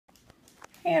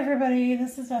Hey everybody,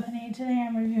 this is Bethany. Today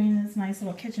I'm reviewing this nice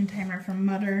little kitchen timer from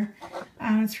Mutter.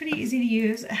 It's pretty easy to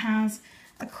use. It has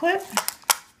a clip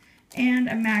and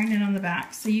a magnet on the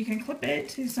back. So you can clip it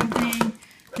to something,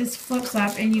 this flips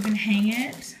up and you can hang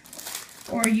it.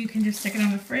 Or you can just stick it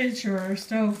on the fridge or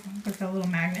stove with a little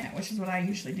magnet, which is what I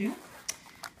usually do.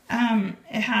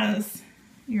 It has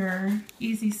your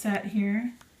easy set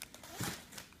here.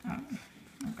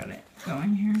 I've got it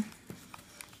going here.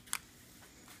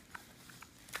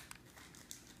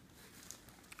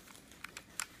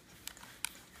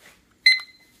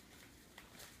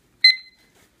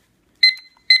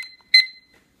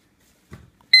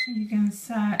 So you can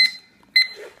set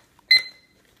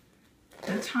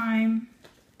the time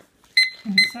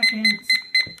in seconds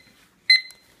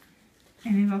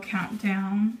and it'll count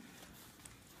down.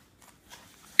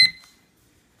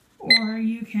 Or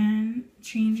you can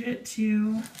change it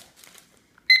to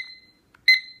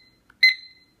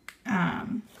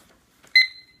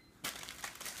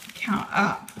count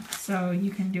up. So you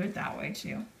can do it that way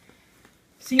too.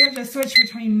 So you have to switch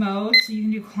between modes. So you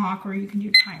can do clock or you can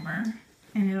do timer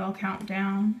and it'll count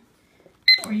down.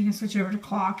 Or you can switch over to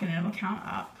clock and it'll count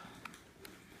up.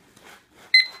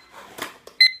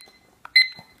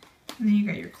 And then you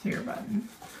got your clear button.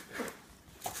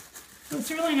 So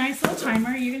it's a really nice little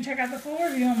timer. You can check out the full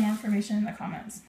review and more information in the comments.